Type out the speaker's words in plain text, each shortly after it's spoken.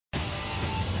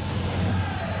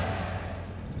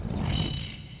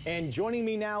And joining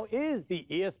me now is the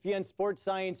ESPN Sports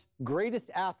Science greatest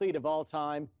athlete of all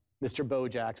time, Mr. Bo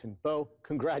Jackson. Bo,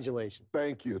 congratulations.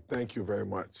 Thank you. Thank you very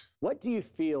much. What do you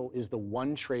feel is the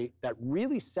one trait that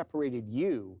really separated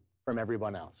you from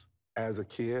everyone else? As a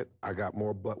kid, I got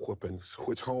more butt whoopings,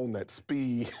 which honed that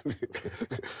speed,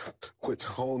 which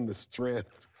honed the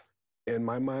strength. In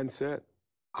my mindset,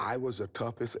 I was the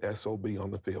toughest SOB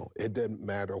on the field. It didn't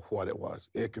matter what it was.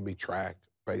 It could be track,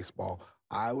 baseball.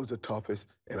 I was the toughest,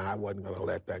 and I wasn't going to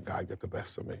let that guy get the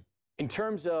best of me. In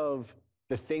terms of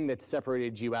the thing that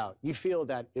separated you out, you feel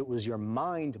that it was your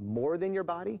mind more than your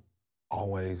body?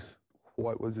 Always.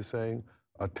 What was the saying?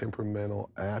 A temperamental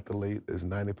athlete is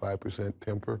 95%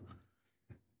 temper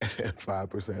and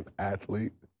 5%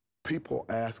 athlete. People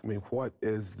ask me, what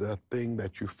is the thing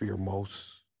that you fear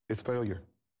most? It's failure.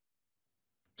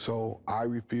 So I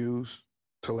refuse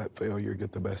to let failure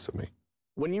get the best of me.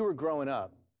 When you were growing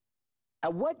up,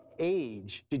 at what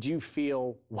age did you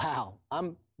feel, wow,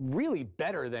 I'm really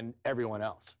better than everyone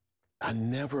else? I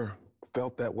never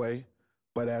felt that way,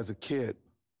 but as a kid,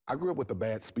 I grew up with a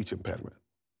bad speech impediment.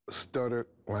 Stuttered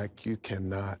like you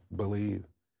cannot believe.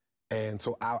 And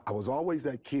so I was always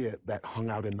that kid that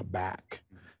hung out in the back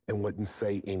and wouldn't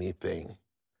say anything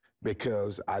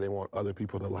because I didn't want other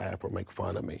people to laugh or make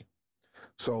fun of me.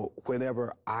 So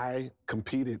whenever I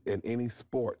competed in any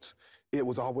sports, it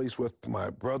was always with my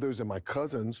brothers and my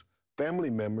cousins, family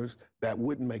members that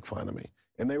wouldn't make fun of me.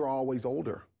 And they were always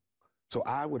older. So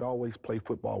I would always play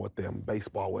football with them,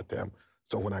 baseball with them.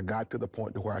 So when I got to the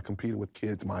point to where I competed with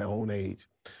kids my own age,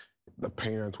 the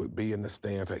parents would be in the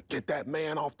stands like, get that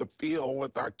man off the field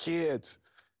with our kids.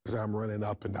 Because I'm running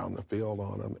up and down the field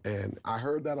on them. And I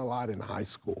heard that a lot in high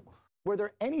school. Were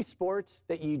there any sports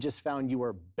that you just found you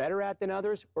were better at than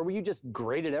others, or were you just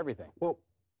great at everything? Well,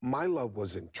 my love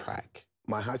was in track.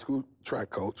 My high school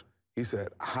track coach, he said,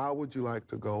 how would you like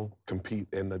to go compete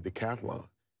in the decathlon?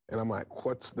 And I'm like,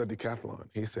 what's the decathlon?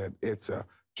 He said, it's a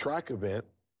track event.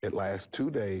 It lasts 2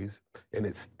 days, and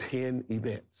it's 10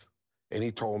 events. And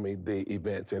he told me the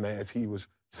events. And as he was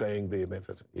saying the events,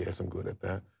 I said, yes, I'm good at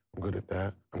that. I'm good at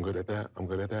that. I'm good at that. I'm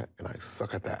good at that. And I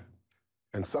suck at that.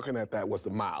 And sucking at that was the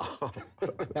mile.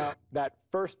 Now, that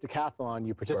first decathlon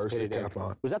you participated in,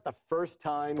 was that the first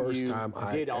time you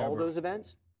did all those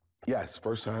events? Yes,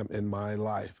 first time in my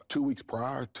life. 2 weeks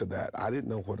prior to that, I didn't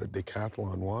know what a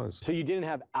decathlon was. So you didn't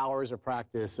have hours of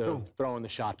practice of throwing the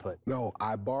shot put? No,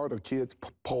 I borrowed a kid's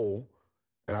pole,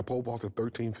 and I pole vaulted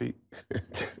 13 feet.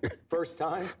 First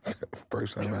time?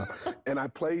 First time out. And I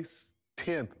placed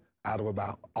 10th out of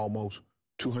about almost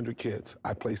 200 kids.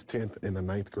 I placed 10th in the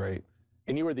 9th grade.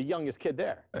 And you were the youngest kid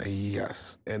there?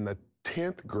 Yes. In the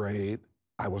 10th grade,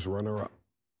 I was runner-up,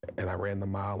 and I ran the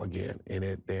mile again, and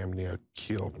it damn near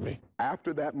killed me.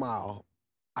 After that mile,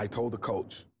 I told the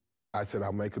coach, I said,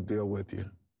 I'll make a deal with you.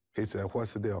 He said,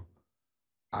 what's the deal?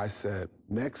 I said,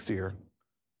 next year,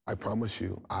 I promise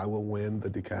you, I will win the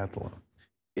decathlon.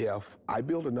 If I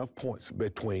build enough points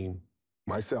between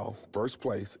myself, first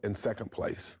place, and second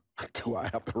place, do I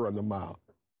have to run the mile?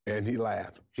 And he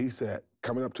laughed. He said,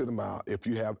 coming up to the mile, if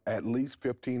you have at least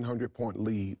 1,500-point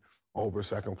lead over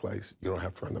second place, you don't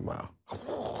have to run the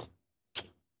mile.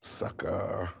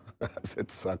 Sucker. I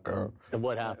said, sucker. And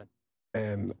what happened?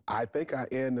 And I think I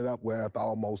ended up with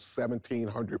almost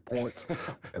 1,700 points.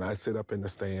 And I sit up in the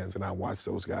stands and I watch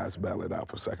those guys battle it out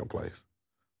for second place.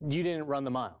 You didn't run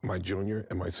the mile? My junior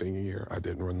and my senior year, I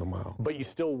didn't run the mile. But you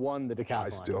still won the decathlon? I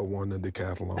still won the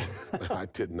decathlon. I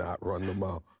did not run the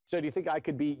mile. So do you think I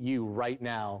could beat you right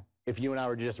now if you and I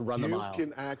were to just run the mile? You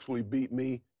can actually beat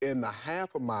me in the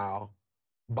half a mile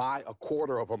by a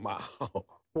quarter of a mile.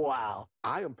 Wow.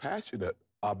 I am passionate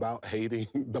about hating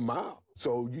the mile.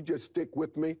 So you just stick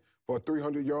with me for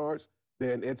 300 yards,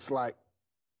 then it's like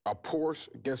a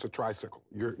Porsche against a tricycle.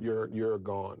 You're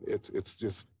gone. It's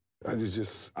just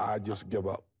I just give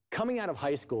up. Coming out of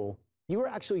high school, you were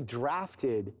actually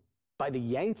drafted by the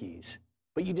Yankees,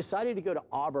 but you decided to go to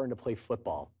Auburn to play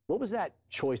football. What was that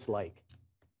choice like?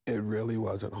 It really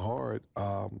wasn't hard.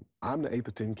 I'm the 8th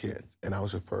of 10 kids, and I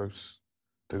was the first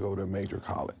to go to a major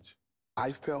college.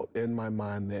 I felt in my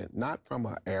mind then, not from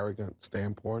an arrogant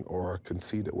standpoint or a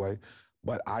conceited way,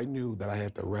 but I knew that I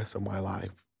had the rest of my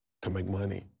life to make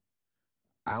money.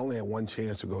 I only had one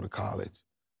chance to go to college,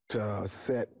 to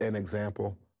set an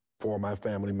example for my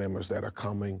family members that are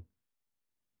coming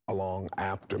along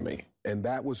after me. And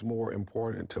that was more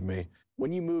important to me.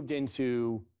 When you moved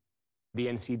into the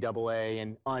NCAA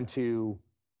and onto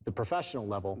the professional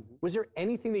level, was there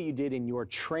anything that you did in your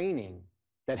training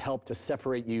that helped to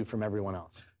separate you from everyone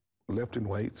else? Lifting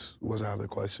weights was out of the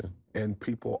question. And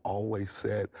people always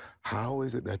said, how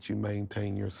is it that you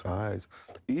maintain your size?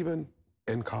 Even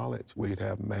in college, we'd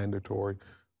have mandatory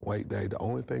weight day. The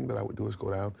only thing that I would do is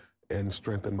go down and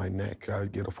strengthen my neck.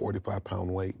 I'd get a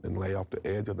 45-pound weight and lay off the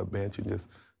edge of the bench and just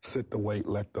sit the weight,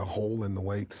 let the hole in the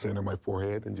weight center my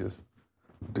forehead and just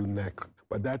do neck.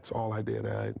 But that's all I did.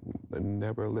 I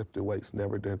never lifted weights,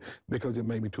 never did, because it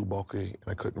made me too bulky and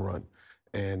I couldn't run.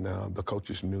 And the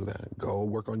coaches knew that. Go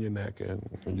work on your neck and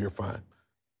you're fine.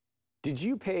 Did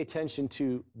you pay attention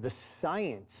to the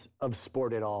science of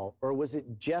sport at all, or was it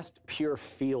just pure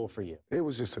feel for you? It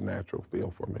was just a natural feel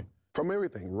for me. From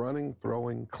everything, running,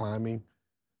 throwing, climbing,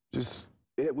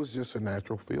 it was just a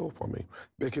natural feel for me.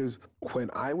 Because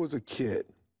when I was a kid,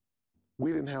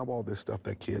 we didn't have all this stuff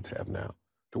that kids have now,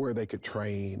 to where they could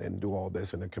train and do all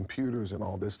this, and the computers and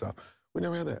all this stuff. We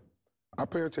never had that. Our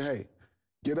parents said, hey,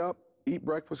 get up, eat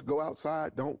breakfast, go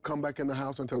outside, don't come back in the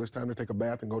house until it's time to take a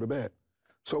bath and go to bed.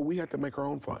 So we had to make our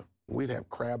own fun. We'd have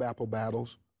crab apple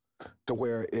battles to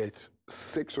where it's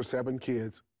 6 or 7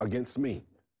 kids against me,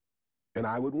 and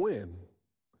I would win.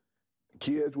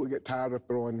 Kids would get tired of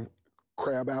throwing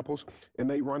crab apples, and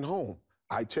they run home.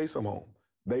 I'd chase them home.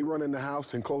 They run in the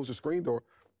house and close the screen door,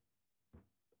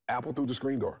 apple through the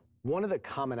screen door. One of the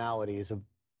commonalities of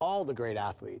all the great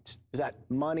athletes is that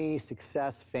money,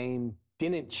 success, fame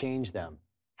didn't change them.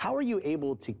 How are you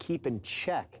able to keep in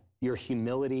check your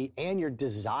humility and your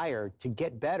desire to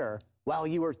get better while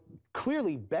you were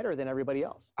clearly better than everybody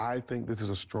else? I think this is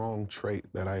a strong trait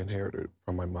that I inherited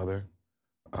from my mother.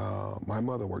 My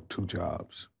mother worked 2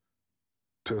 jobs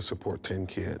to support 10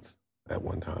 kids at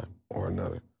one time or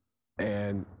another.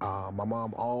 And my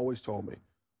mom always told me,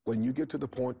 when you get to the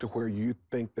point to where you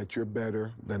think that you're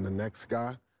better than the next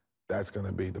guy, that's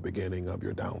gonna be the beginning of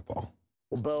your downfall.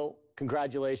 Well, Bo,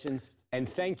 congratulations, and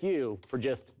thank you for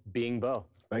just being Bo.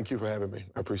 Thank you for having me.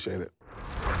 I appreciate it.